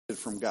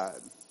from God.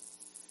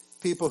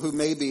 People who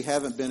maybe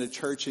haven't been to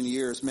church in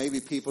years, maybe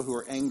people who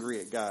are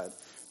angry at God,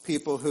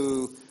 people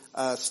who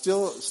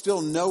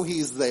still know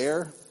He's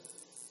there,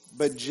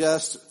 but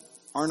just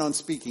aren't on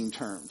speaking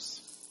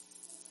terms.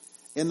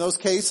 In those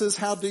cases,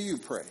 how do you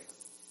pray?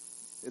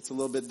 It's a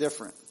little bit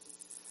different.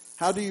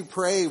 How do you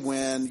pray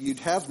when you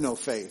have no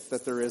faith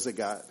that there is a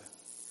God?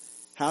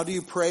 How do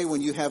you pray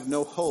when you have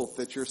no hope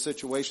that your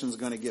situation is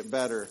going to get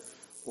better,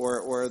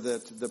 or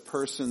that the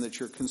person that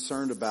you're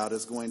concerned about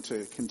is going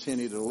to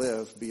continue to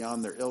live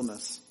beyond their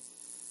illness?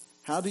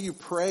 How do you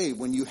pray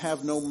when you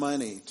have no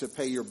money to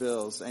pay your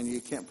bills and you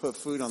can't put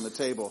food on the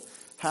table?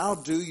 How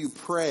do you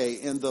pray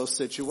in those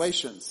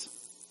situations?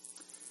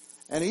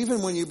 And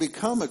even when you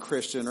become a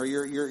Christian, or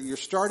you're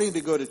starting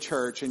to go to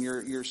church and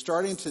you're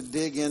starting to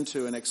dig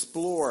into and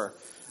explore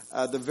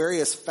the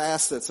various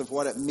facets of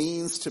what it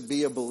means to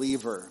be a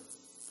believer,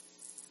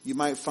 you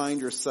might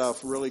find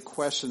yourself really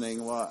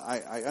questioning, well,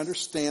 I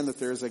understand that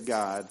there's a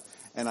God,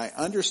 and I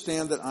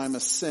understand that I'm a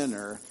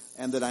sinner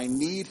and that I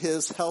need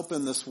His help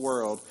in this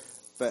world,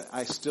 but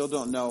I still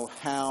don't know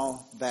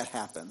how that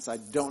happens. I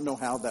don't know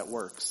how that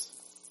works.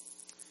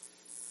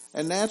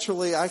 And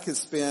naturally, I could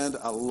spend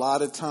a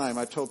lot of time.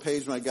 I told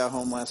Paige when I got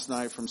home last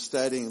night from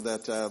studying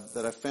that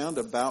I found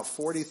about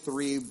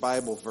 43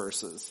 Bible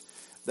verses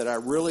that I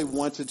really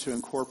wanted to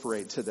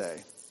incorporate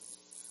today.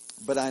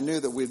 But I knew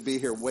that we'd be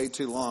here way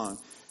too long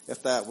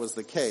if that was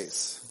the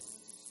case.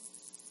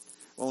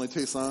 Only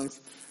 2 songs?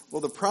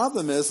 Well, the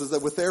problem is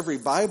that with every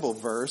Bible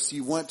verse,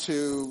 you want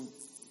to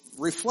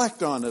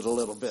reflect on it a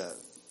little bit.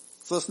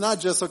 So it's not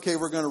just, okay,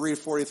 we're going to read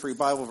 43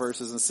 Bible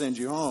verses and send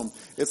you home.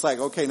 It's like,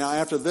 okay, now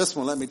after this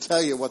one, let me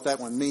tell you what that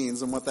one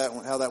means and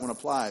how that one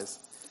applies.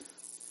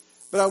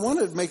 But I want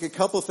to make a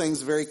couple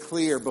things very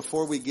clear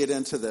before we get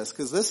into this,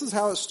 because this is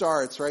how it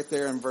starts right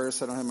there in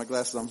verse, I don't have my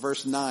glasses on,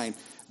 verse 9.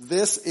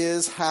 This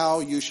is how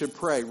you should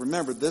pray.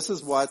 Remember, this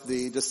is what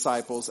the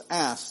disciples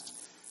asked.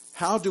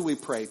 How do we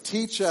pray?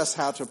 Teach us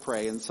how to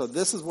pray. And so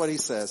this is what he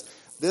says.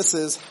 This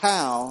is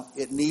how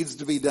it needs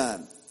to be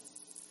done.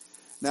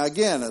 Now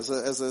again, as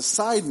a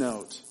side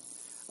note,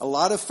 a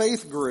lot of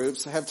faith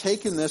groups have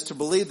taken this to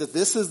believe that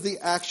this is the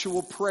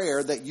actual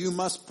prayer that you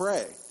must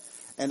pray.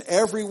 And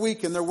every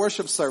week in their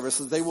worship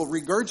services, they will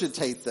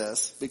regurgitate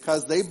this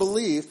because they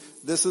believe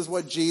this is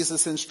what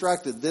Jesus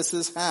instructed. This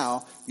is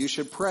how you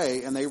should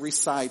pray, and they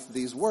recite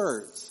these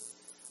words.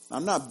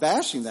 I'm not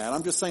bashing that.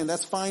 I'm just saying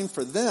that's fine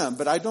for them,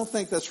 but I don't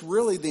think that's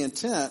really the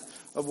intent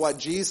of what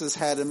Jesus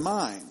had in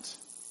mind.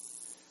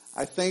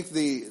 I think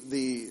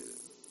the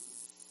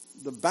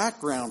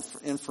background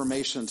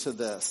information to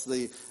this,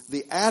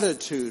 the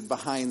attitude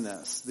behind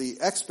this, the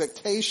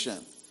expectation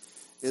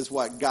is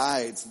what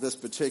guides this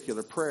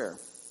particular prayer.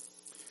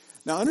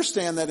 Now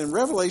understand that in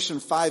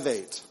Revelation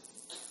 5:8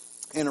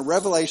 and in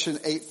Revelation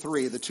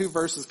 8:3, the 2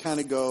 verses kind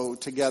of go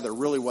together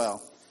really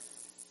well.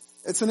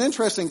 It's an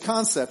interesting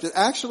concept. It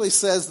actually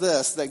says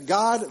this, that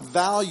God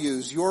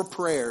values your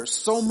prayers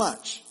so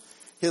much.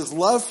 His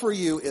love for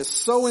you is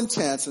so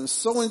intense and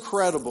so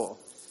incredible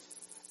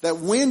that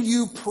when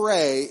you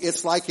pray,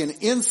 it's like an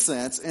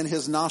incense in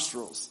His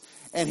nostrils.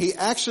 And He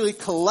actually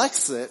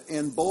collects it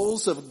in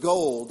bowls of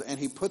gold and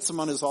He puts them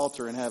on His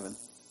altar in heaven.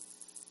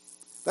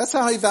 That's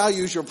how He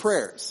values your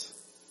prayers.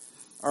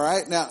 All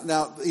right.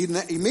 Now,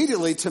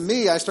 immediately to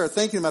me, I start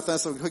thinking about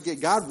this. Okay,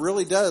 God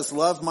really does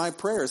love my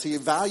prayers. He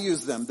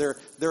values them. They're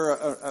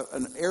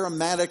an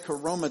aromatic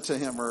aroma to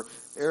Him, or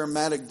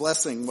aromatic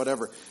blessing,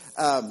 whatever.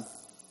 And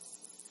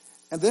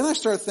then I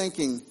start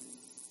thinking,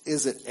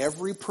 is it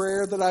every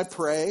prayer that I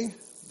pray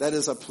that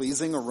is a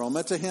pleasing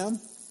aroma to Him?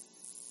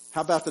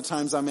 How about the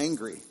times I'm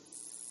angry?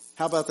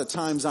 How about the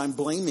times I'm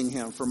blaming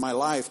Him for my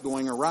life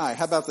going awry?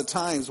 How about the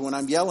times when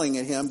I'm yelling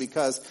at Him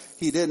because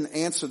He didn't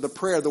answer the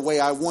prayer the way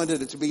I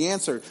wanted it to be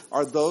answered?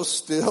 Are those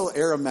still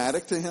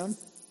aromatic to Him?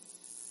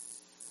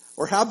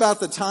 Or how about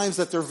the times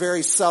that they're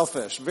very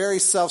selfish, very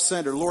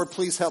self-centered? Lord,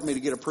 please help me to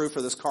get approved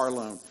for this car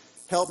loan.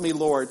 Help me,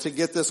 Lord, to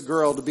get this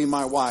girl to be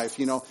my wife.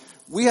 You know,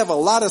 we have a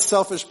lot of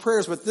selfish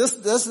prayers, but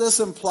does this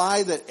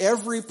imply that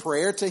every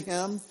prayer to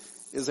Him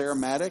is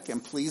aromatic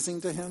and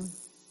pleasing to Him?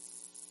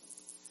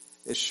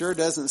 It sure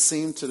doesn't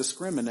seem to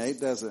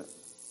discriminate, does it?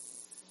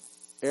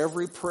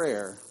 Every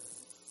prayer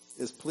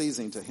is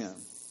pleasing to Him.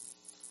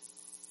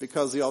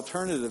 Because the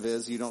alternative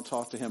is you don't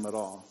talk to Him at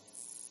all.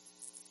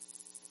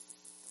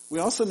 We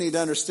also need to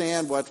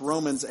understand what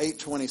Romans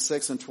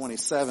 8:26 and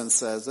 27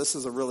 says. This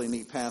is a really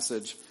neat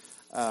passage.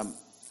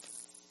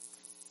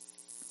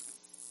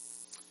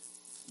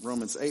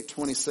 Romans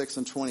 8:26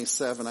 and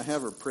 27. I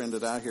have it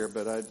printed out here,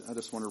 but I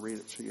just want to read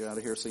it to you out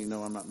of here so you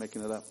know I'm not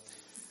making it up.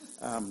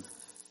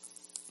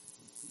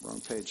 Wrong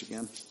page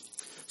again.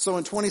 So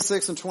in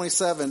 26 and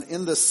 27,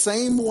 in the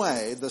same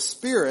way, the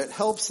Spirit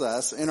helps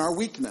us in our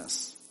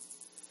weakness.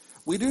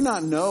 We do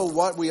not know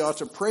what we ought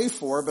to pray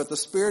for, but the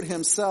Spirit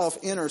Himself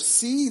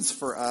intercedes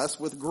for us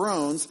with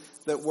groans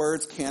that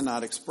words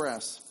cannot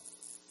express.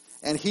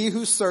 And He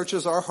who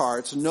searches our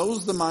hearts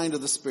knows the mind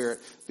of the Spirit,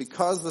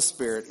 because the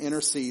Spirit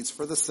intercedes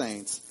for the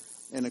saints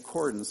in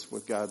accordance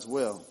with God's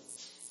will.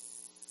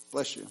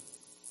 Bless you.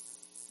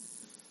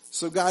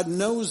 So God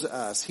knows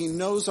us. He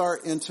knows our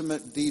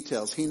intimate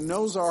details. He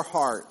knows our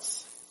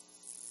hearts.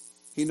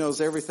 He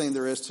knows everything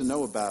there is to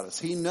know about us.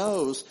 He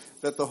knows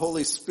that the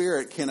Holy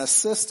Spirit can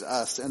assist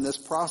us in this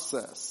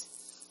process.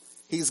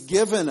 He's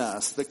given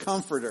us the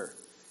Comforter.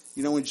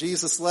 You know, when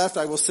Jesus left,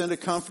 I will send a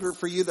Comforter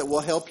for you that will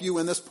help you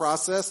in this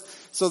process.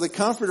 So the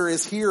Comforter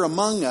is here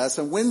among us.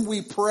 And when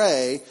we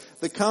pray,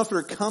 the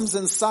Comforter comes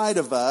inside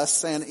of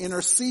us and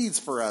intercedes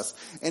for us.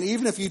 And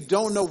even if you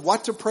don't know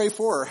what to pray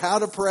for or how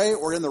to pray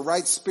or in the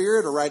right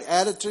spirit or right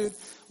attitude,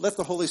 let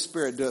the Holy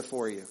Spirit do it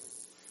for you.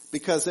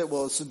 Because it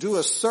will do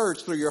a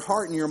search through your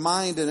heart and your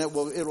mind, and it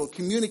will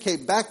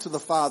communicate back to the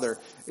Father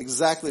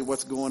exactly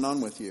what's going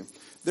on with you.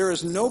 There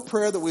is no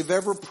prayer that we've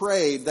ever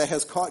prayed that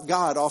has caught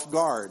God off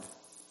guard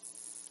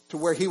to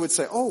where he would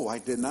say, oh, I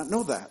did not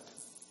know that.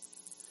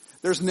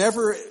 There's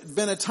never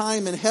been a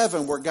time in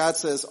heaven where God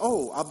says,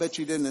 oh, I'll bet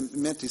you didn't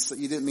mean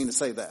to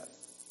say that.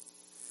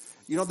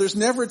 You know, there's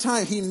never a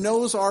time. He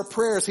knows our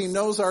prayers. He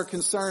knows our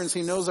concerns.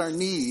 He knows our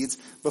needs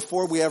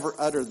before we ever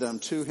utter them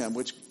to him,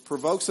 which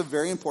provokes a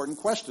very important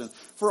question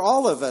for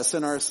all of us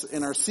in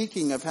our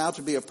seeking of how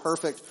to be a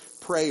perfect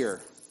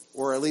prayer,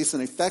 or at least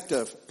an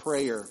effective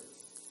prayer.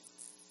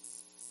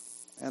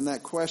 And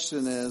that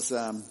question is,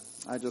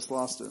 I just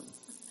lost it.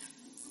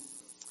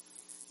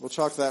 We'll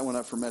chalk that one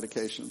up for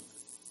medication.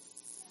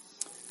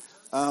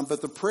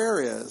 But the prayer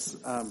is,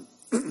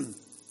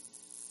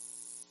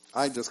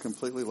 I just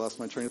completely lost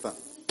my train of thought.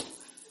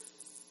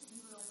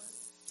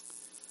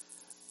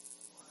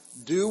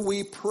 Do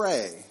we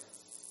pray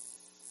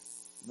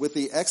with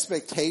the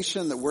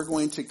expectation that we're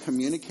going to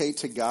communicate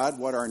to God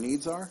what our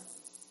needs are?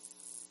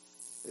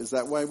 Is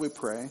that why we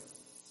pray?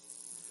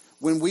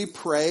 When we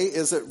pray,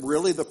 is it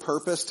really the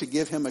purpose to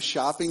give him a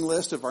shopping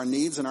list of our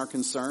needs and our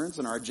concerns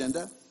and our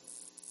agenda?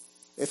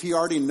 If he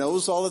already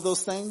knows all of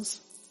those things?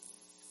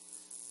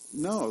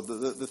 No,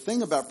 the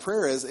thing about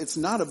prayer is it's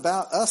not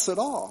about us at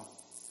all.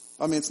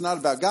 I mean, it's not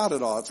about God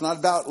at all. It's not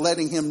about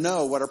letting him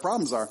know what our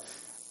problems are.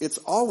 It's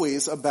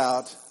always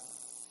about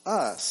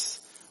us.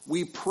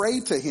 We pray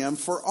to him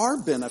for our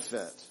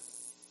benefit.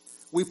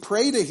 We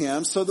pray to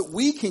him so that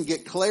we can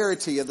get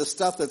clarity of the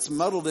stuff that's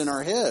muddled in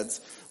our heads.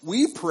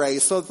 We pray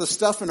so that the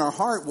stuff in our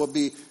heart will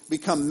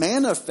become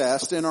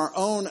manifest in our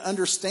own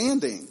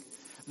understanding.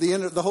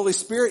 The Holy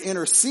Spirit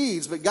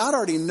intercedes, but God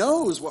already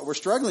knows what we're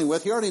struggling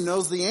with. He already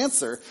knows the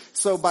answer.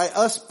 So by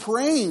us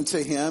praying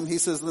to him, he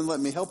says, then let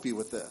me help you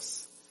with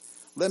this.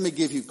 Let me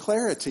give you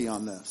clarity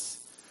on this.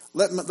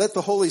 Let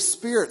the Holy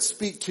Spirit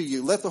speak to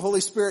you. Let the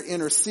Holy Spirit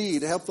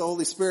intercede. Help the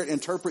Holy Spirit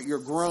interpret your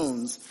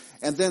groans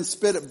and then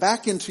spit it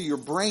back into your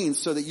brain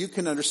so that you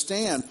can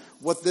understand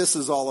what this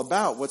is all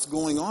about, what's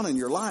going on in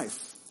your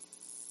life.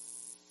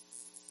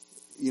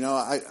 You know,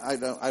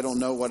 I don't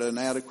know what an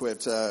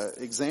adequate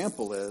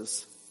example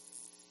is,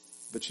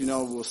 but you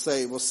know, we'll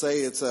say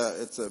it's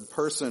a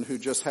person who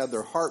just had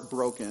their heart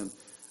broken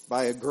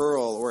by a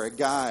girl or a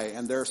guy,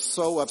 and they're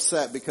so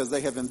upset because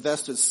they have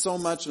invested so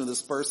much into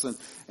this person,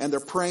 and they're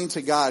praying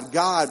to God,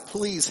 God,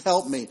 please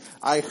help me.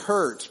 I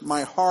hurt.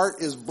 My heart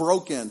is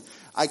broken.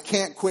 I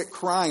can't quit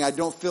crying. I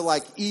don't feel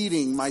like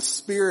eating. My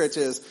spirit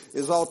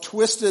is all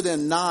twisted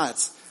in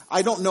knots.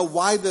 I don't know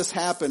why this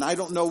happened. I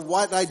don't know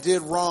what I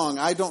did wrong.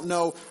 I don't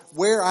know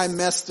where I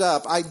messed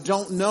up. I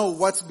don't know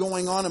what's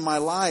going on in my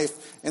life.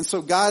 And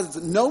so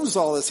God knows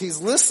all this.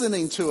 He's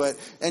listening to it.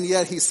 And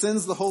yet he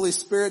sends the Holy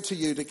Spirit to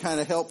you to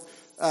kind of help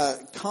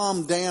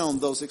calm down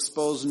those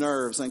exposed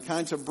nerves and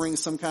kind of bring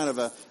some kind of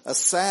a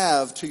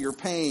salve to your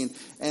pain.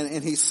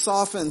 And he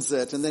softens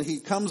it. And then he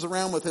comes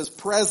around with his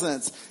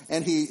presence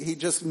and he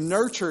just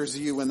nurtures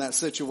you in that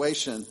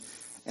situation.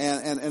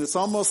 And it's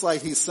almost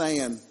like he's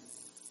saying,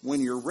 when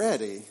you're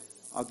ready,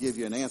 I'll give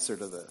you an answer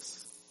to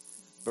this.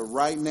 But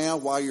right now,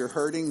 while you're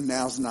hurting,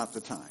 now's not the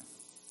time.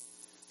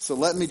 So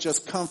let me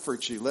just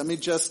comfort you. Let me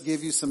just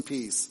give you some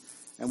peace.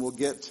 And we'll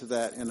get to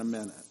that in a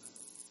minute.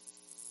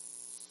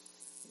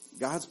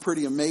 God's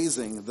pretty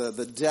amazing.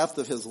 The depth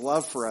of his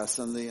love for us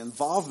and the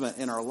involvement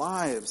in our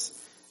lives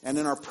and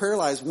in our prayer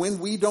lives. When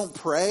we don't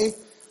pray,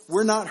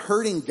 we're not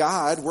hurting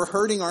God. We're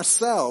hurting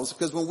ourselves.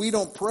 Because when we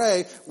don't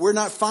pray, we're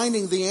not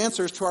finding the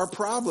answers to our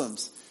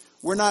problems.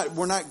 We're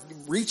not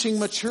reaching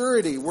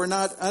maturity. We're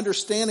not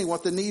understanding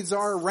what the needs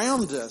are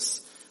around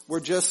us.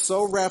 We're just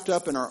so wrapped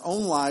up in our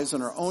own lives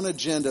and our own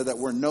agenda that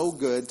we're no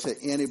good to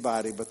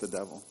anybody but the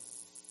devil.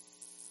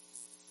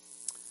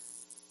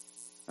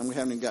 And we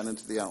haven't even gotten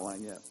into the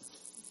outline yet.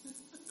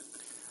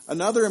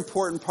 Another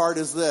important part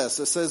is this.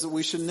 It says that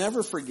we should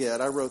never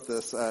forget. I wrote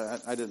this.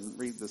 I didn't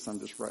read this. I'm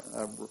just right.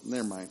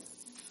 Never mind.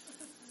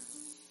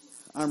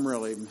 I'm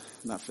really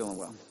not feeling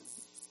well.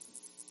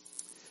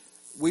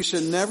 We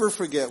should never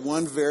forget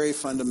one very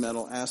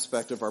fundamental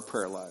aspect of our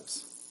prayer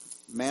lives.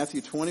 Matthew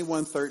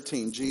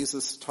 21:13,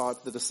 Jesus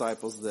taught the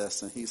disciples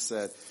this, and he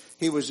said,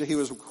 he was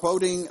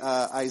quoting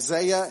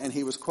Isaiah, and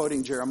he was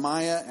quoting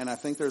Jeremiah, and I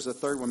think there's a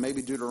third one,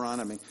 maybe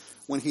Deuteronomy.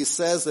 When he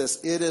says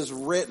this, it is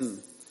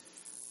written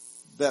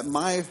that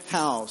my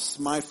house,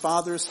 my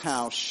Father's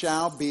house,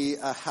 shall be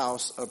a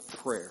house of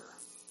prayer.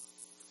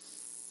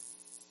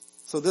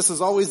 So this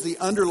is always the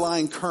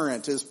underlying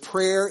current, is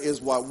prayer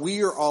is what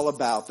we are all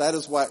about. That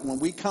is what, when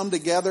we come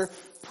together,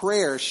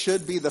 prayer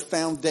should be the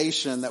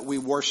foundation that we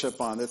worship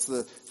on. It's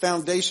the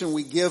foundation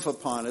we give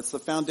upon. It's the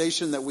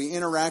foundation that we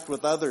interact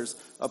with others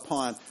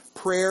upon.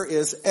 Prayer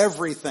is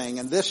everything,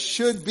 and this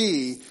should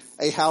be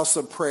a house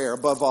of prayer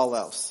above all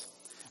else.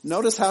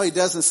 Notice how he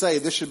doesn't say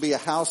this should be a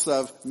house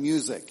of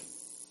music,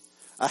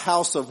 a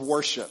house of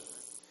worship.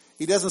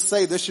 He doesn't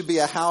say this should be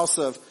a house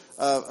of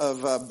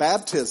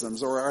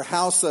baptisms or a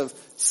house of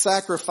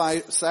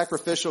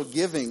sacrificial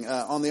giving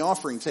on the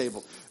offering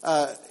table.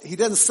 He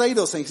doesn't say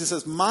those things. He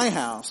says, my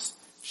house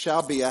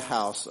shall be a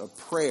house of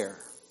prayer,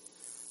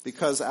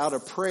 because out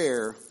of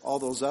prayer, all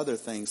those other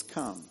things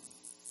come.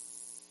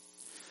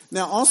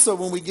 Now also,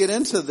 when we get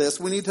into this,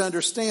 we need to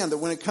understand that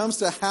when it comes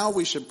to how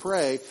we should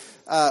pray,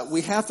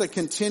 we have to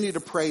continue to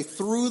pray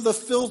through the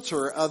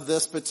filter of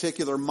this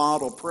particular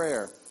model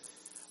prayer.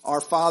 Our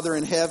Father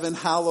in heaven,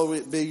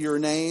 hallowed be your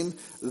name.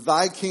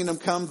 Thy kingdom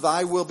come,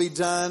 thy will be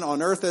done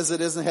on earth as it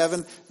is in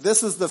heaven.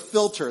 This is the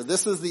filter.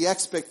 This is the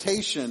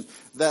expectation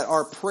that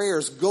our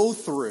prayers go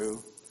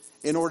through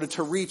in order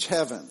to reach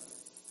heaven.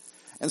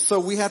 And so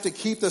we have to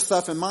keep this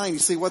stuff in mind. You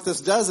see, what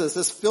this does is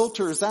this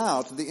filters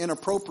out the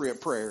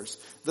inappropriate prayers,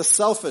 the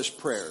selfish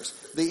prayers,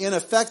 the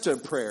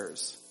ineffective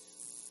prayers.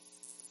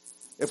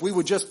 If we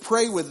would just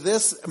pray with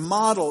this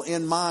model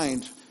in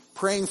mind,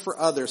 praying for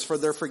others, for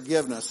their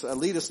forgiveness,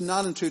 lead us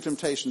not into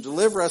temptation,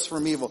 deliver us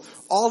from evil.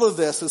 All of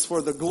this is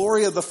for the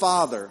glory of the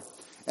Father.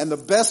 And the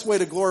best way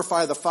to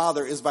glorify the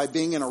Father is by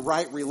being in a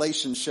right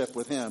relationship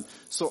with Him.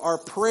 So our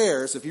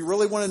prayers, if you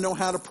really want to know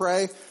how to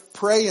pray,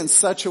 pray in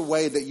such a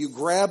way that you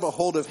grab a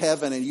hold of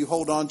heaven and you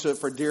hold on to it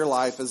for dear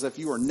life, as if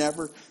you are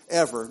never,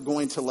 ever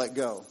going to let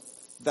go.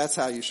 That's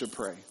how you should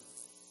pray.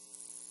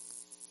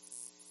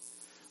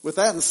 With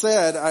that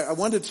said, I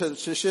wanted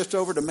to shift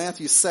over to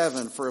Matthew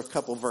 7 for a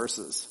couple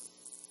verses.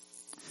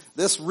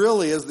 This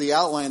really is the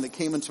outline that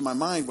came into my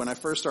mind when I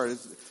first started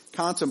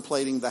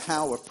contemplating the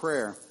how of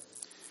prayer.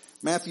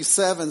 Matthew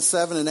 7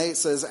 and 8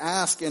 says,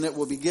 ask and it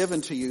will be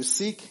given to you.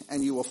 Seek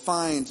and you will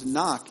find.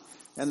 Knock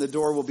and the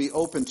door will be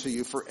opened to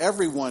you. For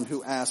everyone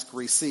who asks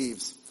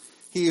receives.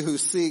 He who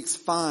seeks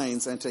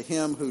finds, and to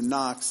him who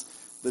knocks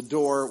the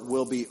door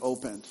will be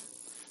opened.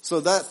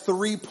 So that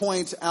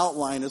 3-point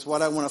outline is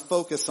what I want to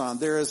focus on.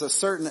 There is a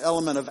certain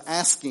element of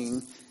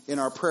asking in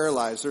our prayer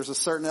lives. There's a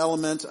certain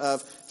element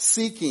of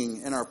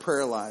seeking in our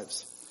prayer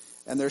lives.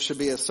 And there should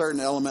be a certain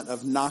element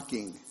of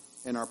knocking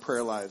in our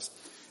prayer lives.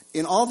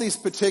 In all these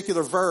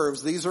particular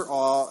verbs, these are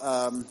all,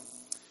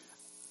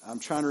 I'm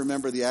trying to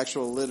remember the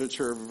actual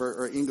literature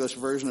or English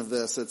version of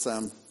this. It's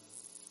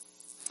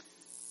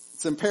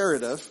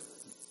imperative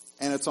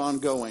and it's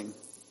ongoing,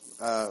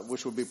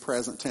 which would be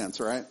present tense,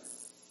 right?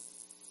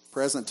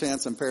 Present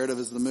tense, imperative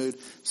is the mood.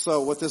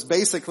 So what this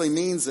basically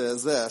means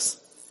is this: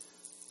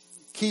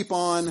 keep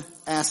on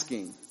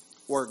asking,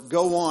 or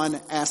go on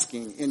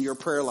asking in your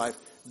prayer life.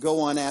 Go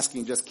on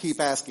asking. Just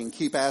keep asking,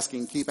 keep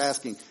asking, keep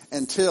asking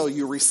until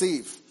you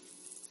receive.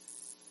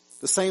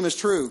 The same is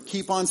true.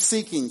 Keep on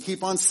seeking,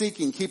 keep on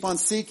seeking, keep on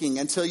seeking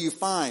until you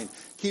find.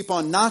 Keep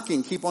on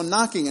knocking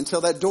until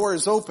that door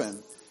is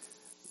open.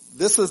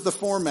 This is the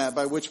format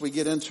by which we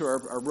get into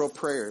our real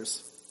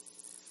prayers.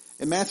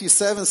 In Matthew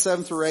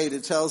 7 through 8,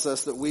 it tells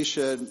us that we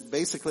should,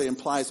 basically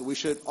implies that we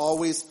should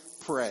always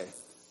pray.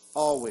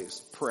 Always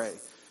pray.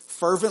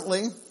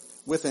 Fervently,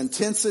 with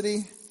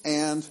intensity,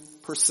 and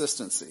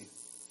persistency.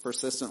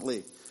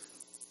 Persistently.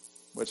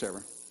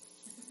 Whichever.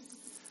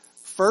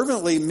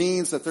 Fervently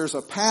means that there's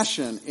a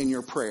passion in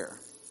your prayer.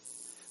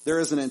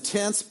 There is an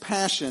intense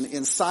passion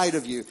inside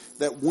of you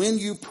that when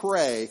you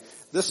pray,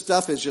 this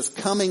stuff is just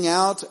coming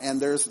out,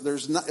 and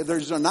there's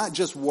not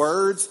just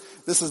words.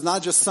 This is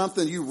not just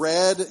something you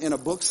read in a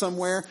book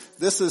somewhere.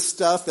 This is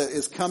stuff that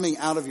is coming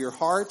out of your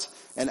heart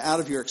and out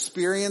of your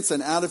experience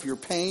and out of your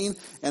pain.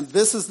 And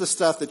this is the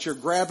stuff that you're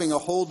grabbing a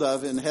hold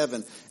of in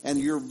heaven. And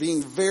you're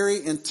being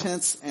very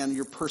intense and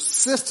you're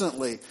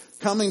persistently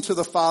coming to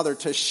the Father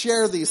to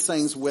share these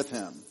things with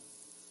Him.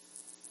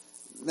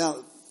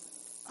 Now,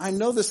 I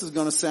know this is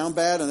going to sound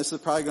bad and this is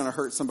probably going to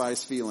hurt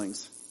somebody's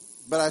feelings.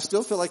 But I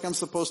still feel like I'm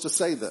supposed to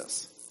say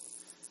this.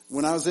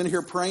 When I was in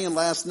here praying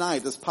last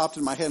night, this popped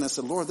in my head and I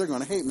said, Lord, they're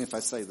going to hate me if I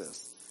say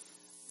this.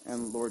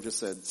 And the Lord just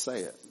said,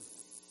 say it.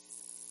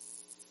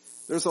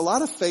 There's a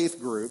lot of faith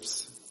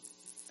groups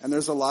and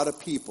there's a lot of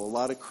people, a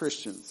lot of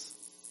Christians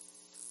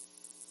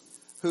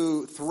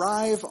who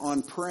thrive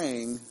on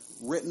praying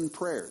written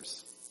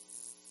prayers.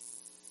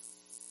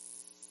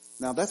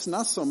 Now, that's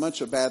not so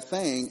much a bad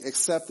thing,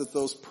 except that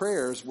those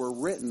prayers were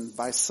written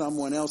by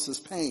someone else's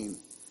pain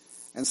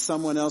and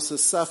someone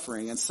else's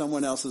suffering and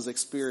someone else's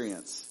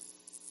experience.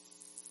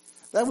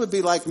 That would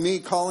be like me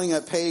calling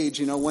up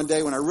Paige, one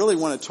day when I really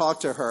want to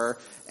talk to her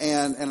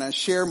and I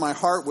share my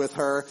heart with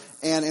her.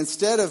 And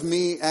instead of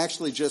me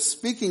actually just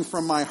speaking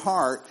from my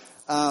heart,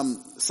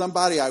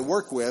 somebody I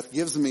work with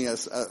gives me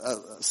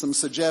some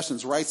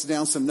suggestions, writes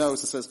down some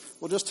notes and says,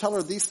 well, just tell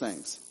her these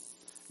things.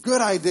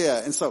 Good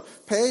idea. And so,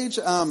 Paige,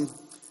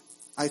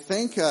 I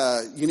think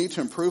you need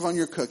to improve on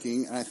your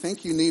cooking, and I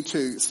think you need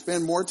to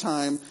spend more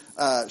time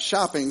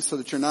shopping so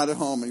that you're not at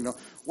home, and,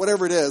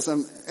 whatever it is.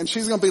 And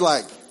she's going to be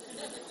like,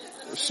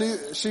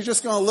 she's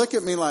just going to look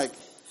at me like,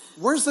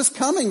 where's this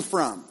coming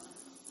from?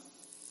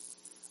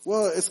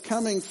 Well, it's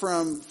coming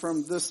from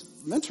this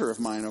mentor of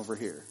mine over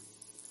here.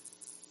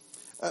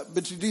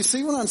 But do you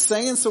see what I'm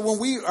saying? So when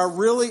we are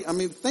really,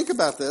 think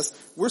about this.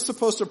 We're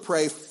supposed to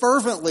pray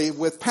fervently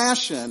with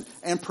passion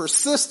and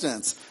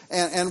persistence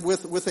and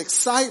with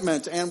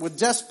excitement and with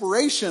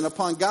desperation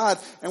upon God.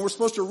 And we're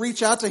supposed to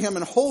reach out to Him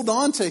and hold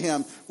on to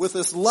Him with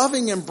this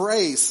loving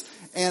embrace.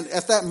 And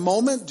at that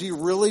moment, do you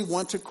really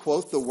want to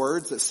quote the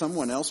words that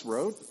someone else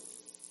wrote?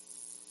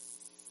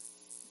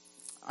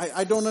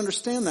 I don't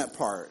understand that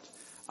part.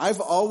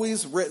 I've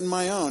always written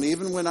my own,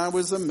 even when I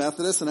was a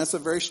Methodist, and that's a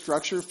very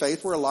structured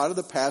faith where a lot of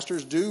the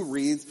pastors do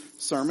read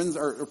sermons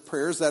or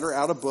prayers that are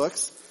out of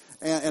books.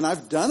 And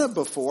I've done it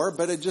before,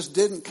 but it just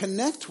didn't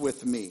connect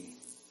with me.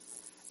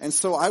 And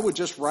so I would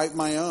just write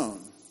my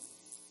own.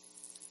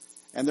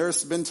 And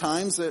there's been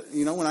times that,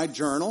 when I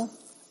journal,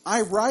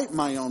 I write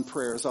my own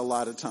prayers a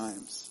lot of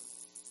times.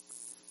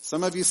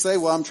 Some of you say,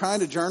 well, I'm trying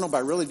to journal, but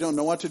I really don't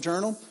know what to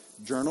journal.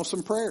 Journal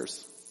some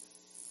prayers.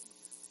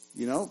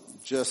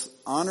 Just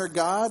honor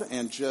God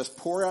and just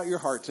pour out your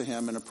heart to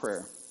Him in a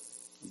prayer.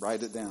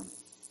 Write it down.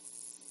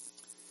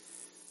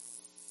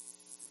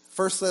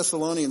 1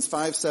 Thessalonians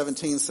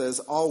 5:17 says,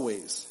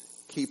 always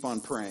keep on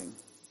praying.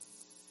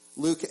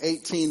 Luke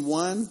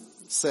 18:1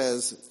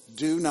 says,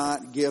 do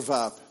not give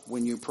up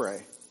when you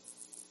pray.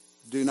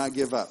 Do not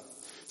give up.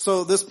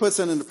 So this puts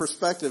it into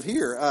perspective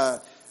here.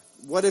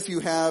 What if you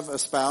have a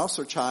spouse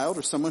or child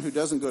or someone who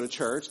doesn't go to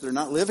church? They're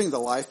not living the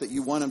life that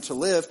you want them to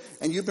live,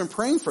 and you've been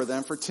praying for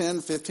them for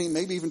 10, 15,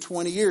 maybe even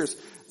 20 years.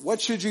 What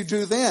should you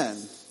do then?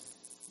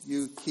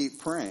 You keep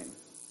praying.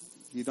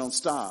 You don't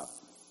stop.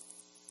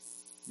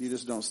 You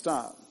just don't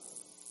stop.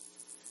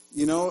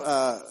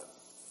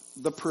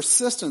 The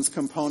persistence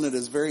component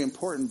is very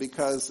important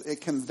because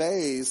it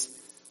conveys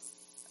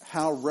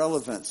how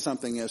relevant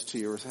something is to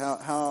you, or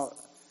how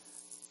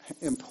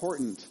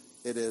important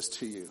it is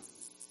to you.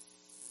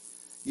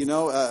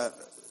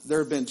 There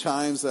have been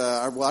times,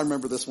 I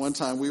remember this one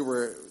time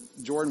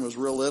Jordan was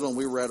real little and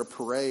we were at a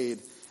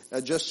parade,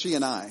 just she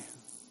and I.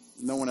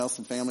 No one else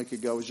in family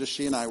could go. It was just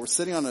she and I. We're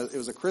sitting it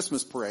was a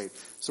Christmas parade.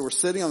 So we're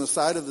sitting on the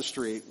side of the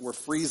street. We're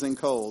freezing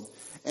cold.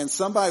 And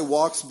somebody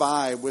walks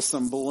by with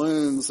some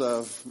balloons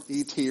of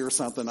E.T. or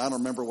something. I don't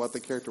remember what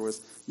the character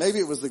was. Maybe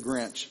it was the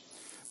Grinch.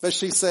 But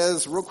she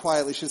says, real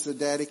quietly, she said,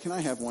 Daddy, can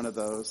I have one of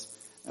those?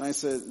 And I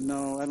said,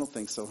 no, I don't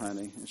think so,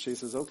 honey. And she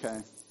says, okay.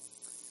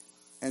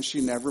 And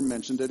she never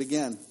mentioned it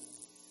again.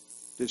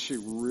 Did she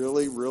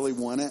really, really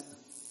want it?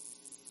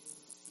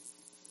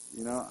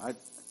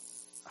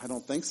 I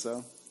don't think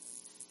so.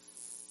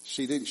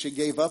 She didn't. She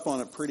gave up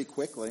on it pretty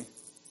quickly.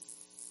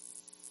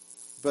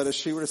 But if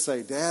she were to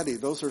say, Daddy,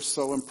 those are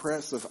so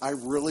impressive. I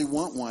really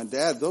want one.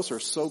 Dad, those are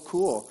so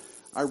cool.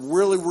 I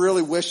really,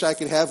 really wish I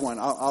could have one.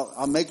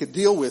 I'll make a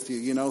deal with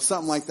you,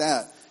 something like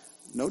that.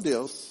 No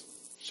deals.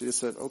 She just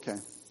said, okay.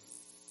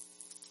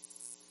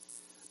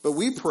 But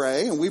we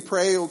pray,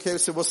 okay,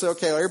 so we'll say,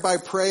 okay, everybody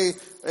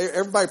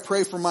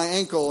pray for my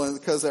ankle and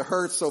because it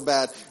hurts so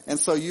bad. And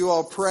so you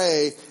all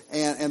pray,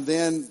 and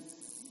then,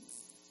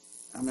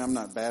 I'm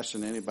not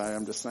bashing anybody,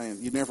 I'm just saying,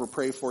 you never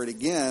pray for it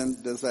again.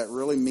 Does that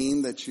really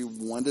mean that you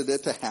wanted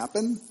it to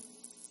happen?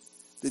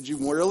 Did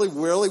you really,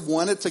 really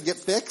want it to get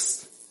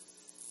fixed?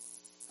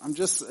 I'm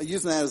just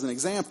using that as an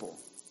example.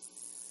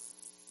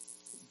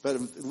 But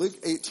in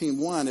Luke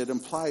 18:1, it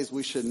implies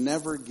we should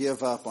never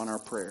give up on our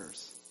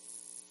prayers.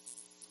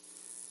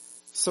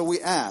 So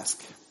we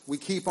ask. We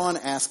keep on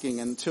asking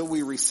until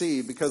we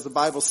receive, because the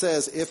Bible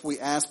says if we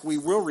ask, we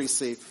will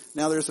receive.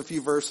 Now there's a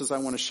few verses I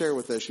want to share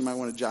with us. You might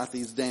want to jot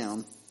these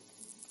down.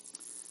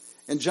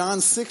 In John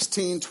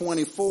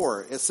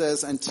 16:24, it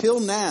says, until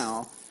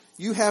now,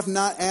 you have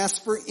not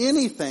asked for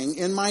anything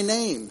in my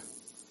name.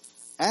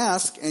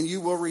 Ask and you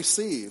will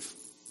receive,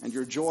 and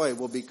your joy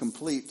will be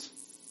complete.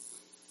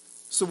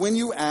 So when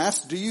you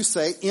ask, do you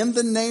say, in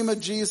the name of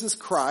Jesus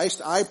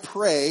Christ, I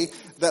pray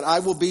that I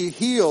will be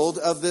healed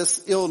of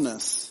this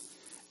illness.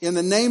 In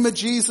the name of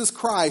Jesus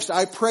Christ,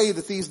 I pray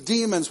that these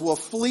demons will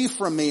flee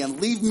from me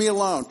and leave me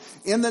alone.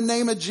 In the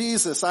name of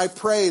Jesus, I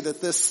pray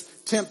that this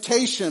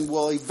temptation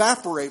will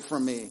evaporate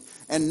from me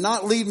and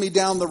not lead me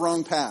down the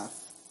wrong path.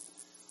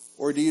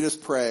 Or do you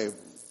just pray,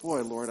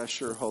 boy, Lord, I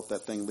sure hope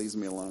that thing leaves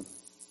me alone.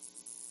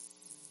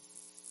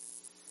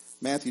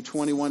 Matthew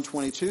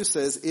 21:22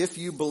 says, if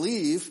you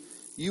believe,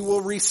 you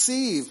will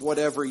receive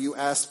whatever you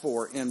ask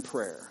for in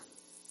prayer.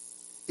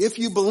 If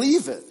you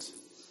believe it.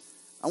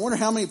 I wonder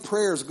how many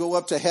prayers go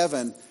up to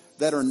heaven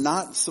that are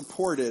not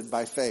supported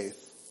by faith.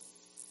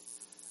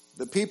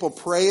 The people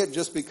pray it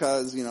just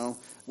because,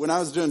 when I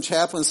was doing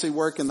chaplaincy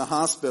work in the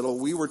hospital,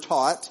 we were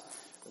taught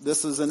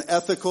this is an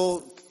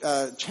ethical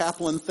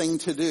chaplain thing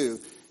to do.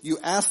 You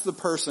ask the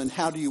person,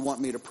 how do you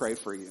want me to pray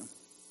for you?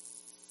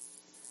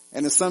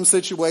 And in some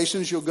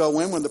situations, you'll go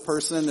in when the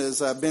person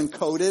has been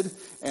coded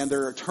and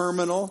they're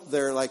terminal.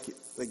 They're like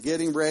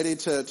getting ready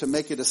to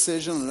make a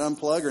decision and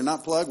unplug or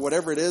not plug,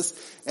 whatever it is.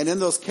 And in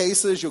those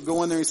cases, you'll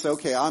go in there and say,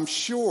 okay, I'm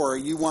sure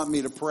you want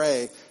me to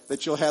pray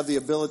that you'll have the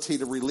ability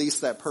to release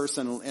that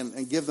person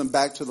and give them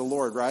back to the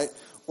Lord, right?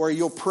 Or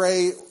you'll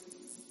pray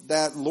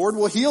that Lord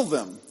will heal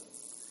them.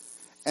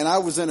 And I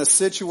was in a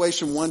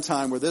situation one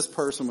time where this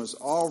person was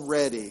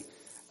already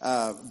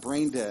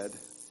brain dead,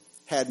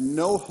 had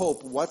no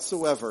hope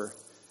whatsoever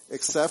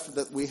except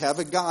that we have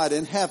a God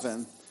in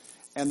heaven.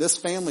 And this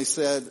family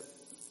said,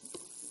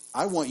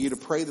 I want you to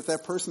pray that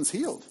that person's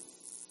healed.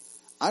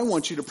 I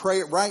want you to pray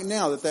it right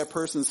now that that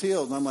person's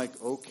healed. And I'm like,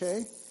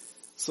 okay.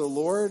 So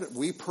Lord,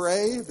 we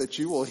pray that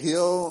you will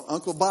heal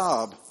Uncle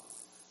Bob.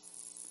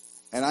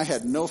 And I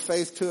had no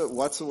faith to it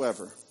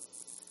whatsoever.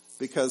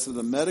 Because of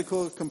the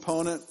medical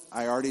component,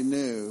 I already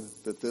knew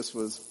that this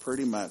was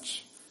pretty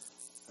much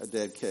a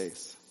dead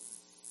case.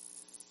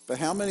 But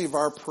how many of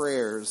our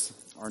prayers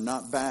are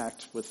not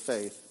backed with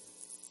faith?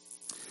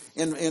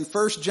 In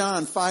 1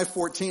 John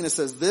 5:14 it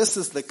says, this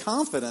is the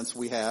confidence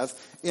we have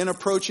in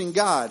approaching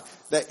God,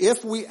 that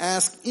if we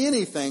ask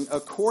anything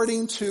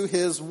according to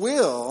his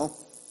will,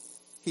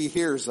 he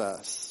hears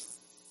us.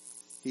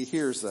 He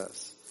hears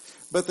us.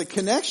 But the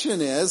connection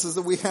is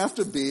that we have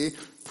to be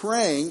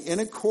praying in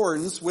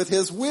accordance with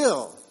his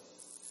will.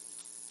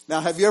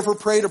 Now, have you ever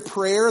prayed a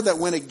prayer that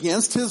went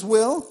against his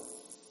will?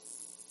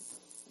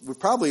 We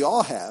probably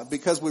all have,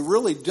 because we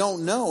really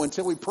don't know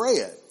until we pray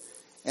it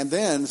and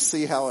then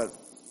see how it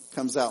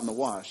comes out in the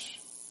wash.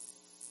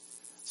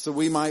 So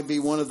we might be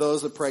one of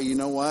those that pray, you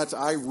know what?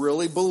 I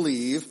really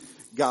believe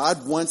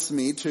God wants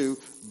me to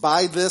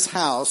buy this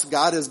house.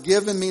 God has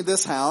given me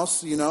this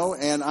house,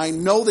 and I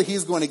know that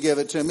he's going to give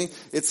it to me.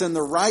 It's in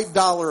the right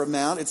dollar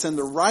amount. It's in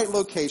the right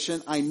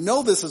location. I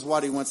know this is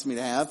what he wants me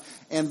to have.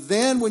 And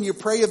then when you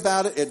pray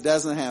about it, it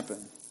doesn't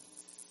happen.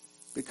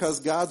 Because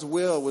God's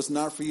will was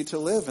not for you to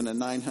live in a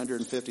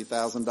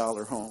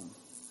 $950,000 home.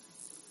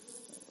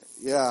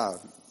 Yeah,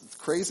 it's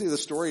crazy the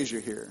stories you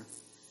hear.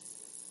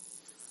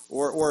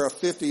 Or a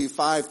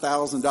 $55,000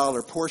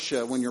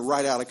 Porsche when you're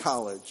right out of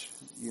college,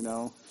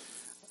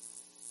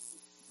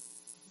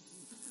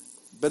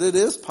 But it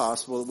is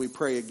possible that we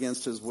pray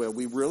against his will.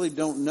 We really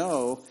don't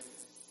know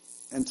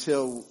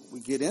until we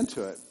get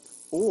into it.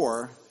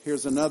 Or,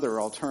 here's another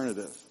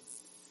alternative.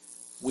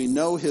 We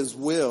know his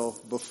will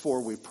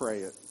before we pray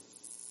it.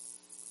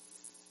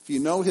 If you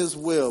know his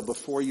will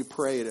before you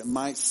pray it, it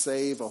might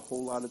save a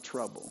whole lot of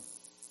trouble.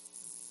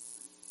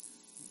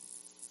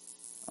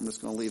 I'm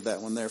just going to leave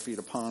that one there for you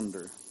to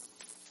ponder.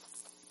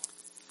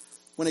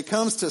 When it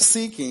comes to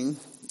seeking,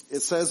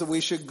 it says that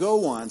we should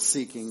go on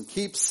seeking,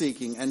 keep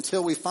seeking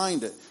until we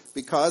find it.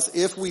 Because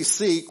if we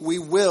seek, we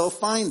will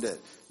find it.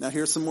 Now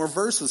here's some more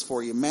verses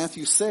for you.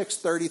 Matthew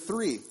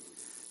 6:33.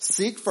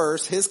 Seek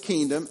first his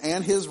kingdom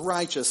and his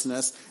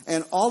righteousness,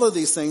 and all of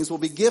these things will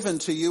be given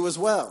to you as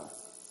well.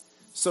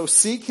 So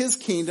seek his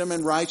kingdom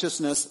and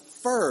righteousness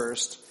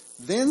first,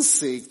 then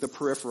seek the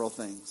peripheral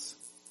things.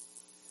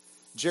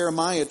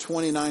 Jeremiah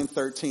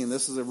 29:13.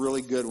 This is a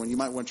really good one. You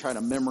might want to try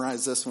to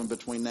memorize this one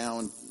between now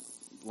and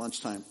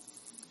lunchtime.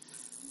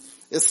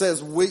 It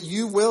says,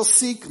 you will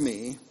seek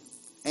me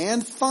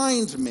and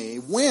find me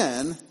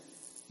when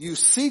you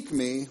seek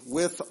me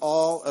with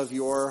all of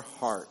your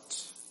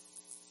heart.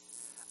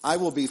 I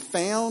will be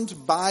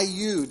found by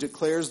you,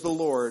 declares the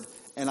Lord,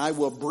 and I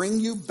will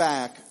bring you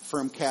back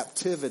from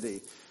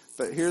captivity.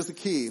 But here's the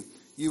key.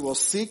 You will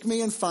seek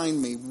me and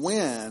find me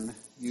when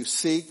you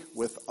seek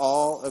with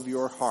all of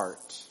your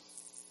heart.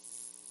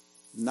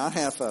 Not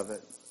half of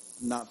it,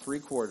 not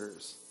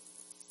 3/4,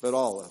 but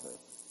all of it.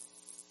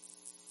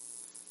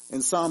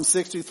 In Psalm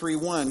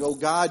 63:1, O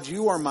God,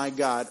 you are my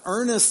God.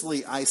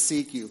 Earnestly I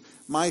seek you.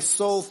 My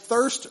soul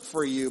thirsts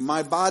for you.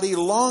 My body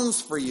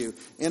longs for you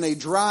in a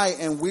dry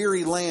and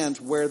weary land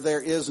where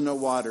there is no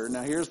water.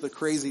 Now here's the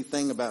crazy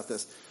thing about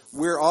this.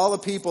 We're all the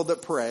people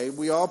that pray.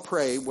 We all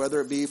pray, whether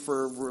it be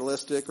for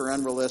realistic or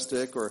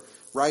unrealistic or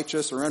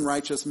righteous or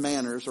unrighteous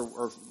manners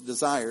or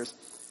desires.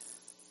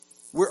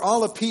 We're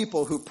all a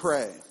people who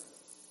pray.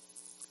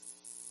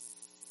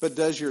 But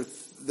does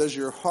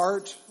your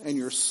heart and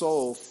your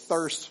soul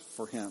thirst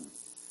for him?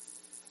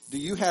 Do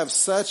you have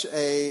such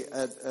a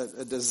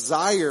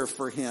desire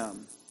for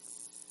him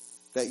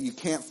that you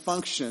can't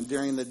function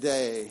during the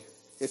day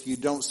if you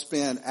don't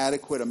spend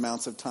adequate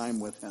amounts of time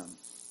with him?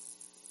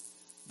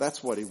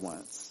 That's what he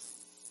wants.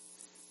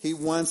 He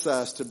wants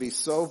us to be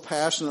so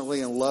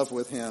passionately in love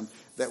with him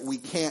that we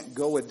can't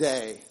go a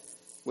day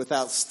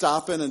without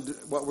stopping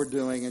what we're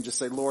doing and just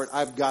say, Lord,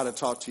 I've got to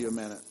talk to you a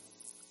minute.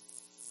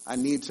 I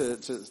need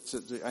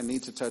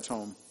to touch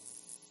home.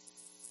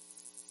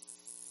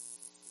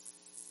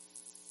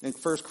 In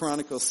 1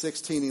 Chronicles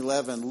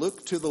 16:11,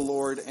 look to the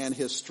Lord and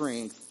his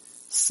strength.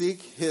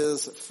 Seek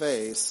his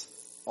face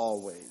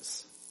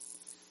always.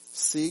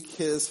 Seek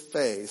his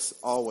face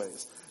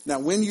always. Now,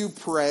 when you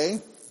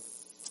pray,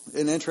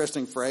 an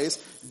interesting phrase,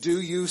 do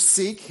you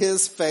seek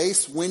his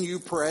face when you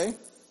pray?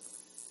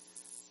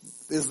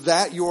 Is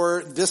that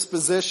your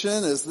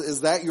disposition?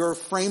 Is that your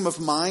frame of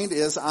mind?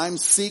 Is I'm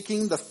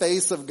seeking the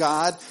face of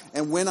God,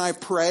 and when I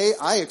pray,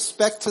 I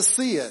expect to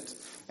see it.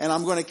 And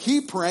I'm going to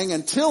keep praying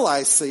until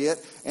I see it,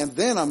 and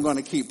then I'm going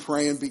to keep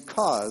praying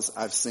because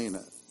I've seen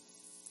it.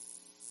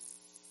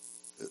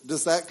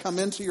 Does that come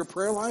into your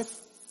prayer life?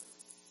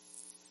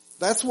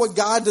 That's what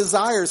God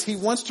desires. He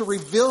wants to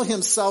reveal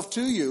himself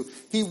to you.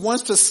 He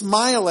wants to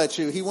smile at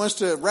you. He wants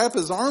to wrap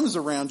his arms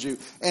around you.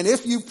 And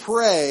if you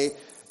pray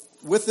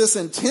with this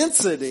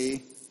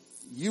intensity,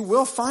 you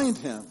will find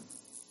him.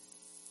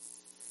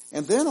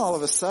 And then all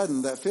of a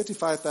sudden, that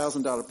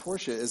 $55,000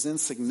 Porsche is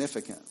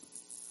insignificant.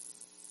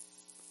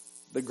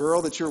 The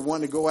girl that you're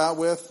wanting to go out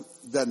with,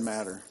 doesn't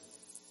matter.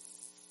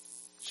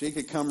 She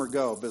could come or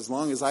go, but as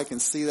long as I can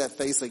see that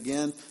face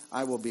again,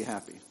 I will be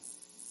happy.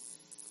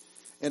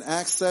 In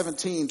Acts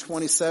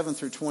 17:27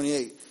 through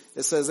 28,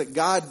 it says that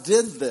God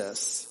did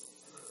this.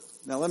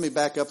 Now let me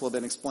back up a little bit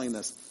and explain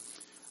this.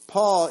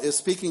 Paul is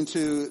speaking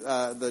to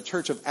the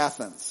church of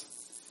Athens.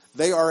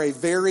 They are a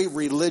very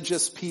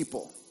religious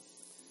people.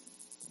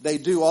 They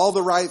do all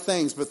the right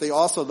things, but the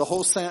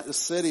whole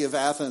city of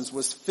Athens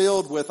was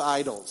filled with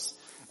idols.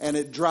 And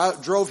it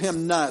drove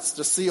him nuts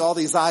to see all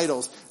these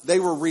idols. They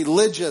were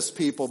religious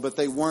people, but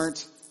they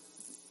weren't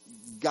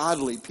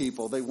godly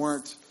people. They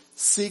weren't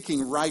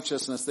seeking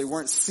righteousness. They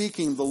weren't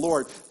seeking the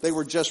Lord. They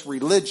were just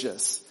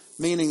religious,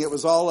 meaning it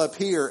was all up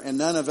here and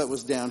none of it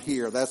was down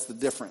here. That's the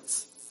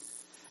difference.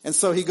 And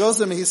so he goes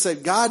to them and he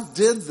said, God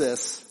did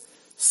this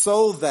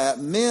so that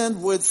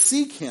men would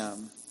seek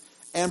him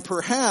and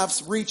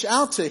perhaps reach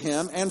out to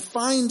him and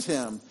find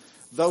him,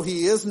 though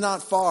he is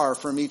not far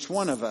from each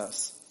one of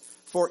us.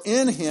 For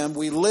in him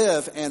we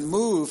live and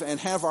move and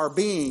have our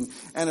being.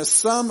 And as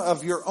some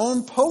of your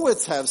own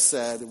poets have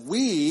said,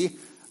 we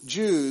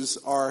Jews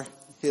are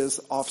his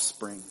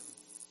offspring.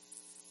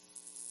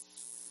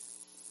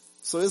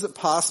 So is it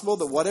possible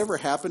that whatever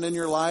happened in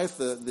your life,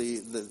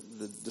 the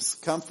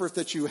discomfort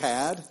that you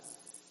had,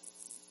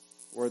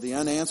 or the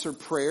unanswered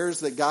prayers,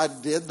 that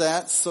God did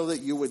that so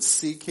that you would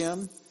seek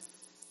him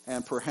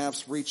and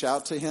perhaps reach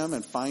out to him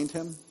and find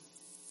him?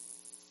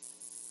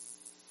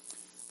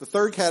 The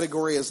third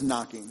category is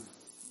knocking.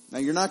 Now,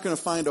 you're not going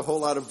to find a whole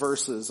lot of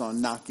verses on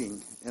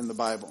knocking in the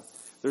Bible.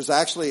 There's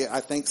actually,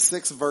 I think,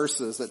 6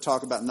 verses that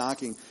talk about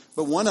knocking.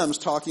 But one of them is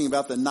talking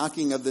about the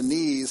knocking of the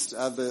knees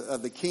of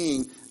the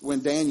king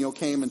when Daniel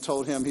came and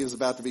told him he was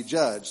about to be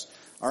judged.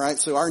 All right,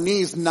 so our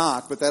knees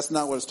knock, but that's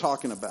not what it's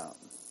talking about.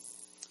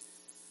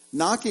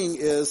 Knocking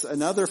is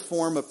another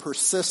form of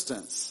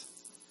persistence.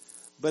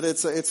 But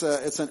it's an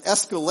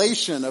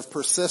escalation of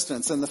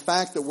persistence, and the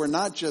fact that we're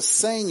not just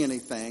saying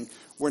anything,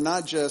 we're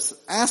not just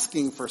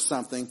asking for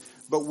something,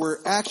 but we're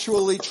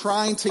actually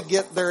trying to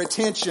get their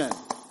attention.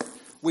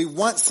 We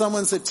want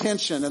someone's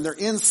attention, and they're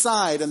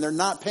inside and they're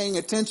not paying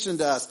attention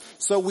to us.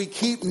 So we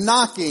keep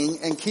knocking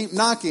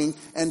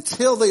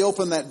until they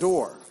open that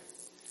door.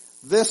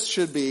 This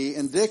should be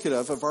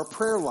indicative of our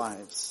prayer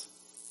lives.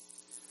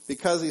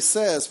 Because he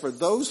says, for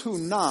those who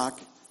knock,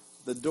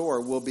 the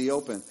door will be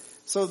open.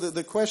 So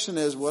the question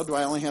is, well, do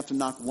I only have to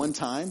knock one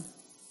time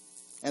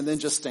and then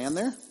just stand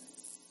there?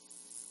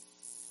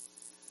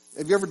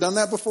 Have you ever done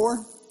that before?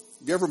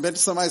 Have you ever been to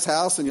somebody's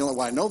house and you're like,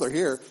 well, I know they're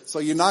here. So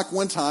you knock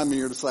one time and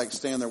you're just like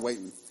standing there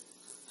waiting.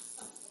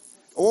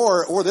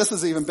 Or this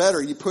is even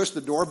better. You push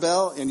the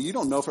doorbell and you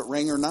don't know if it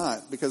rang or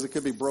not because it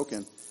could be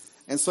broken.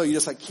 And so you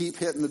just like keep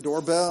hitting the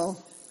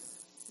doorbell.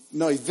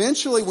 No,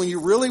 eventually when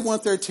you really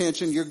want their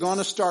attention, you're going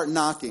to start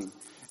knocking.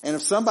 And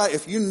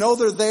if you know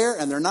they're there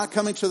and they're not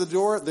coming to the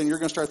door, then you're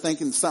going to start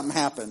thinking something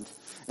happened.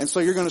 And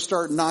so you're going to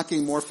start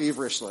knocking more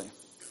feverishly.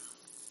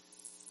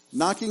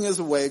 Knocking is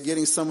a way of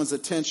getting someone's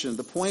attention.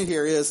 The point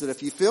here is that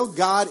if you feel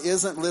God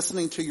isn't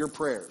listening to your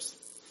prayers,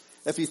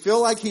 if you feel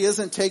like he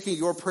isn't taking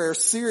your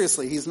prayers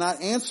seriously, he's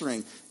not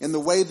answering in the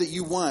way that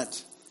you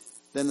want,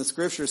 then the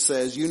scripture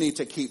says you need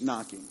to keep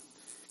knocking.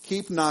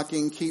 Keep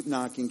knocking, keep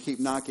knocking, keep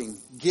knocking.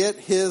 Get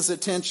his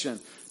attention.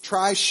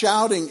 Try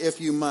shouting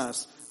if you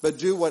must, but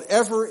do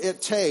whatever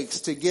it takes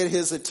to get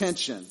his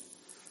attention.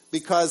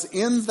 Because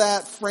in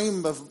that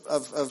frame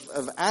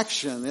of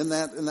action, in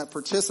that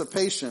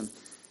participation,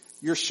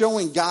 you're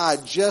showing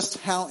God just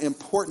how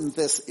important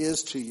this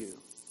is to you.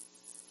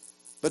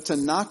 But to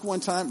knock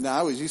one time, now I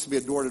always used to be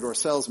a door-to-door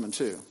salesman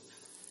too.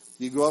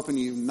 You go up and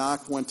you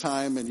knock one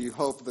time and you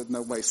hope that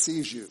nobody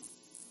sees you.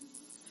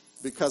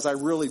 Because I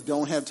really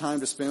don't have time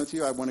to spend with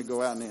you. I want to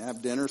go out and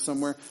have dinner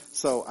somewhere.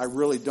 So I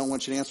really don't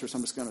want you to answer, so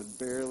I'm just going to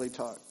barely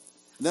talk.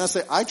 And then I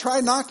say, I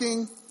tried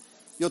knocking.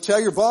 You'll tell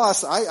your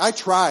boss, I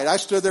tried. I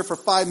stood there for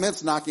 5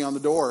 minutes knocking on the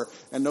door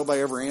and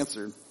nobody ever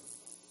answered.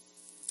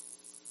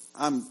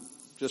 I'm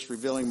just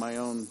revealing my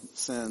own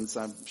sins.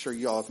 I'm sure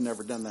you all have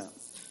never done that.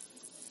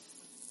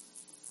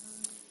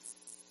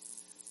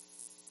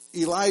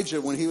 Elijah,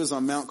 when he was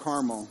on Mount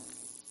Carmel,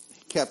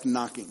 he kept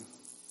knocking.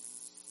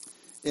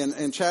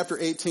 In chapter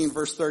 18,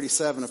 verse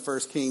 37 of 1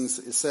 Kings,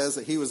 it says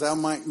that he was on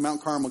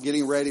Mount Carmel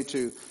getting ready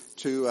to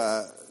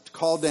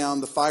call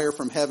down the fire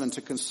from heaven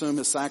to consume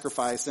his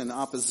sacrifice in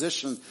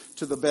opposition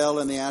to the Baal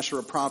and the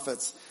Asherah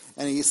prophets.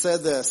 And he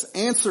said this,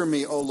 answer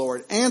me, O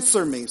Lord,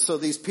 answer me, so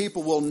these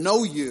people will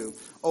know you,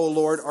 O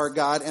Lord our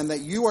God, and that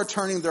you are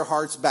turning their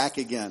hearts back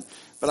again.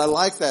 But I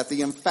like that,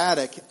 the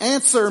emphatic,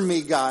 answer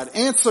me, God,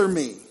 answer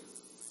me.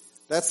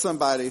 That's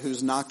somebody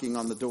who's knocking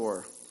on the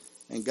door,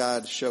 and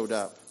God showed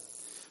up.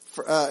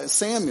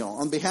 Samuel,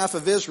 on behalf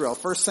of Israel,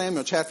 1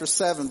 Samuel chapter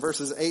 7,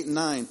 verses 8 and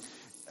 9,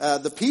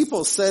 the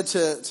people said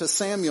to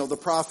Samuel the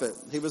prophet,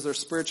 he was their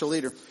spiritual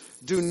leader,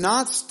 do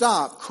not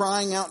stop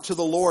crying out to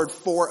the Lord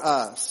for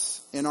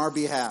us in our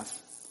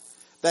behalf,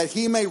 that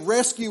he may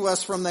rescue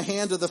us from the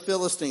hand of the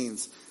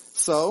Philistines.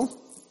 So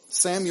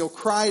Samuel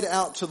cried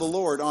out to the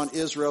Lord on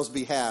Israel's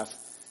behalf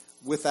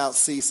without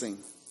ceasing.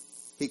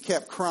 He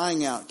kept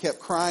crying out, kept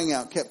crying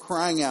out, kept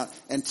crying out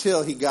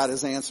until he got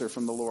his answer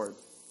from the Lord.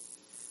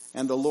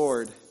 And the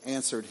Lord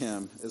answered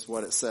him, is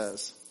what it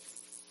says.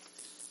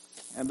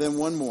 And then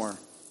one more.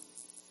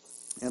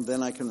 And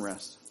then I can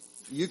rest.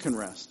 You can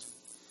rest.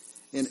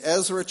 In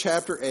Ezra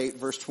chapter 8,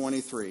 verse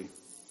 23,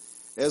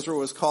 Ezra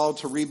was called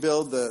to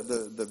rebuild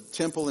the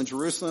temple in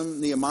Jerusalem.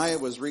 Nehemiah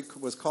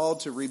was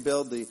called to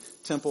rebuild the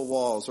temple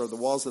walls, or the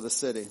walls of the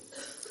city.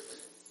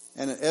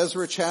 And in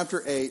Ezra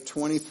chapter 8,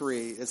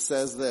 23, it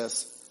says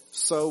this,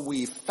 so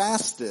we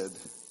fasted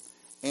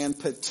and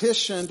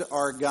petitioned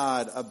our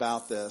God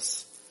about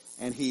this,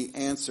 and he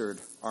answered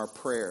our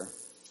prayer.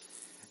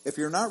 If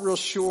you're not real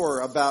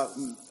sure about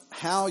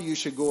how you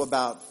should go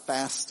about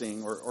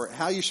fasting, or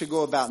how you should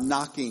go about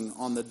knocking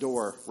on the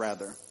door,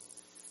 rather,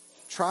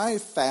 try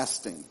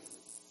fasting.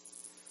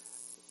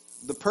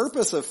 The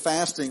purpose of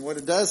fasting, what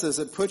it does is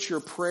it puts your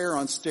prayer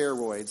on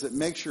steroids. It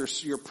makes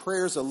your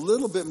prayers a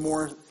little bit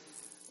more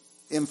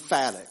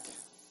emphatic.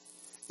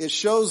 It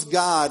shows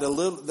God a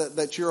little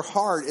that your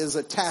heart is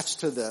attached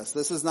to this.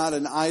 This is not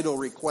an idle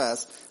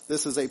request.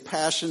 This is a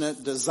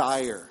passionate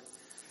desire.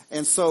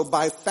 And so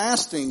by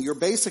fasting, you're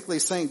basically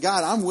saying,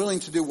 God, I'm willing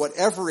to do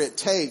whatever it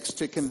takes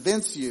to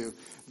convince you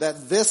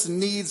that this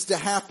needs to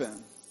happen.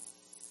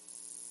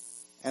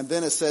 And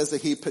then it says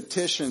that he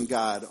petitioned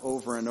God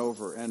over and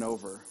over and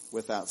over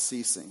without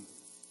ceasing.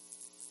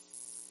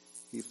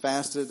 He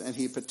fasted and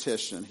he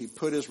petitioned. He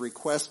put his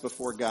request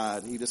before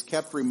God. He just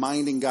kept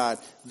reminding God,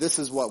 this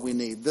is what we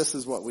need, this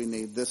is what we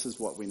need, this is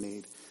what we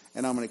need.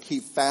 And I'm going to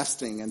keep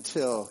fasting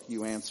until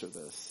you answer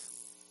this.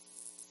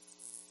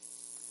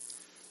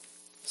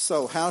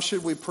 So how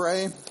should we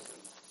pray?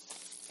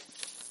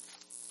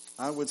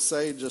 I would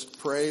say just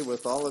pray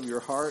with all of your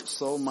heart,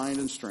 soul, mind,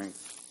 and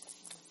strength.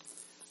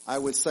 I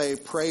would say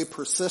pray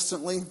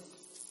persistently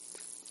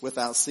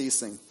without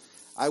ceasing.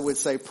 I would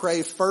say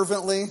pray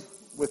fervently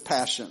with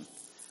passion.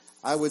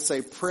 I would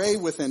say pray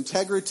with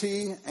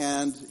integrity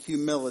and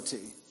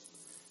humility,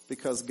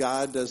 because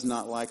God does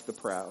not like the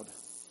proud.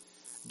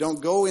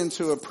 Don't go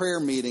into a prayer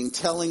meeting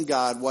telling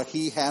God what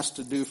he has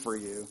to do for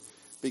you,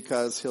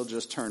 because he'll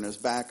just turn his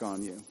back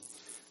on you.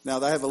 Now,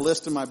 I have a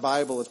list in my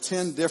Bible of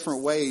 10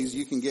 different ways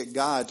you can get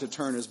God to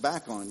turn his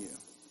back on you.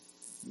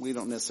 We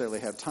don't necessarily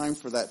have time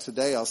for that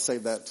today. I'll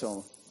save that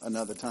till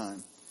another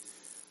time.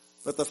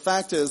 But the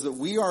fact is that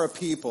we are a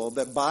people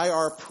that by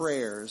our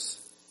prayers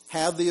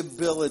have the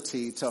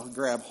ability to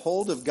grab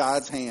hold of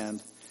God's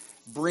hand,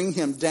 bring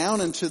him down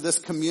into this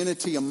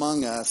community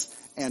among us,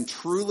 and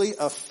truly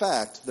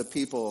affect the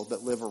people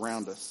that live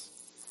around us.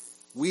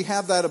 We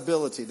have that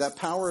ability. That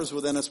power is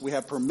within us. We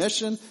have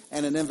permission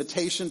and an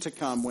invitation to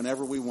come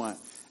whenever we want.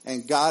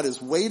 And God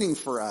is waiting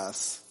for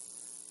us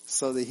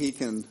so that he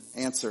can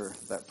answer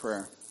that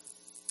prayer.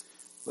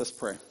 Let's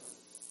pray.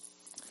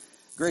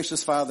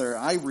 Gracious Father,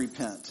 I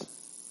repent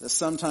that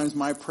sometimes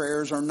my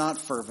prayers are not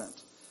fervent.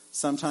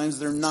 Sometimes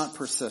they're not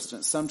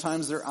persistent.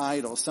 Sometimes they're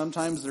idle.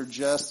 Sometimes they're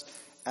just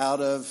out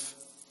of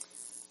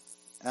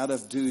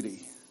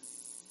duty.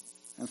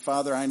 And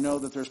Father, I know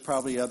that there's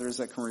probably others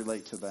that can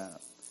relate to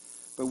that.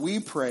 But we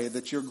pray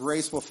that your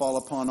grace will fall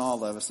upon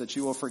all of us, that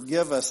you will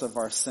forgive us of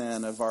our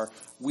sin, of our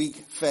weak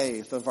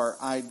faith, of our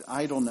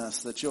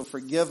idleness, that you'll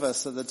forgive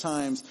us of the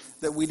times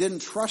that we didn't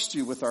trust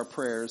you with our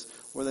prayers,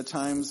 or the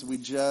times we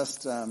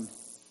just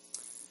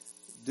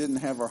didn't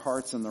have our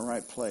hearts in the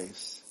right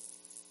place.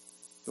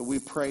 But we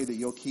pray that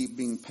you'll keep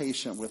being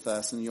patient with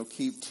us, and you'll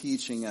keep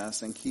teaching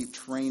us and keep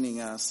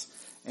training us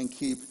and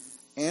keep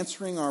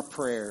answering our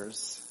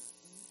prayers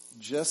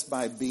just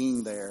by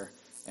being there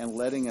and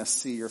letting us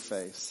see your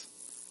face,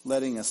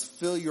 letting us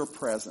feel your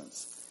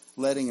presence,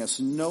 letting us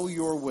know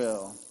your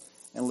will,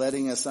 and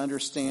letting us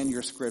understand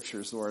your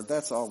scriptures, Lord.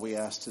 That's all we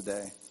ask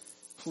today.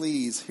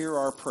 Please hear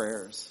our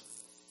prayers.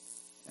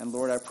 And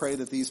Lord, I pray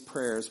that these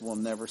prayers will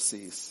never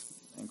cease.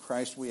 In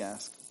Christ we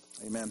ask.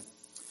 Amen.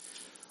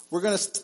 We're going to